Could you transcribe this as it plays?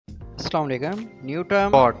Assalamu alaikum. New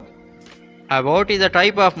term. Bot. A bot is a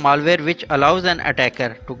type of malware which allows an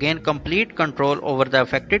attacker to gain complete control over the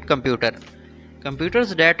affected computer.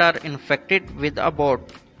 Computers that are infected with a bot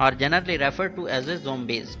are generally referred to as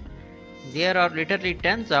zombies. There are literally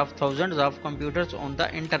tens of thousands of computers on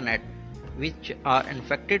the internet which are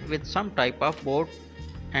infected with some type of bot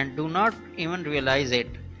and do not even realize it.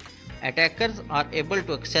 Attackers are able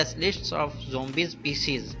to access lists of zombies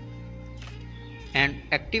PCs and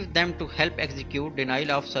activate them to help execute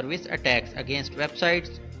denial of service attacks against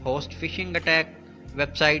websites, host phishing attack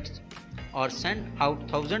websites, or send out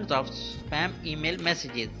thousands of spam email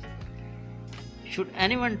messages. Should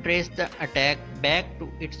anyone trace the attack back to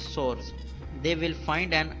its source, they will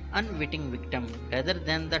find an unwitting victim rather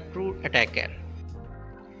than the true attacker.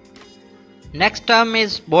 Next term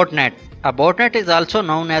is Botnet. A botnet is also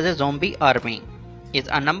known as a zombie army. Is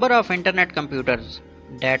a number of internet computers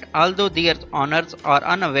that, although their owners are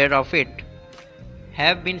unaware of it,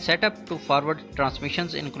 have been set up to forward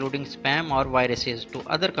transmissions including spam or viruses to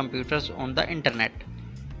other computers on the internet.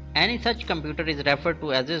 Any such computer is referred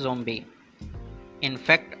to as a zombie. In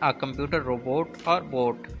fact, a computer robot or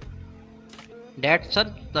bot that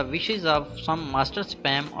serves the wishes of some master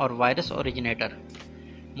spam or virus originator.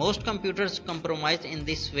 Most computers compromised in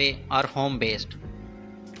this way are home-based.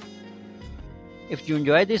 If you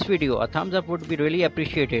enjoyed this video, a thumbs up would be really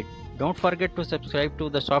appreciated. Don't forget to subscribe to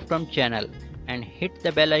the SoftTerms channel and hit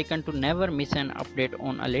the bell icon to never miss an update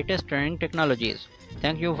on our latest trending technologies.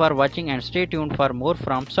 Thank you for watching and stay tuned for more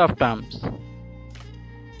from SoftTerms.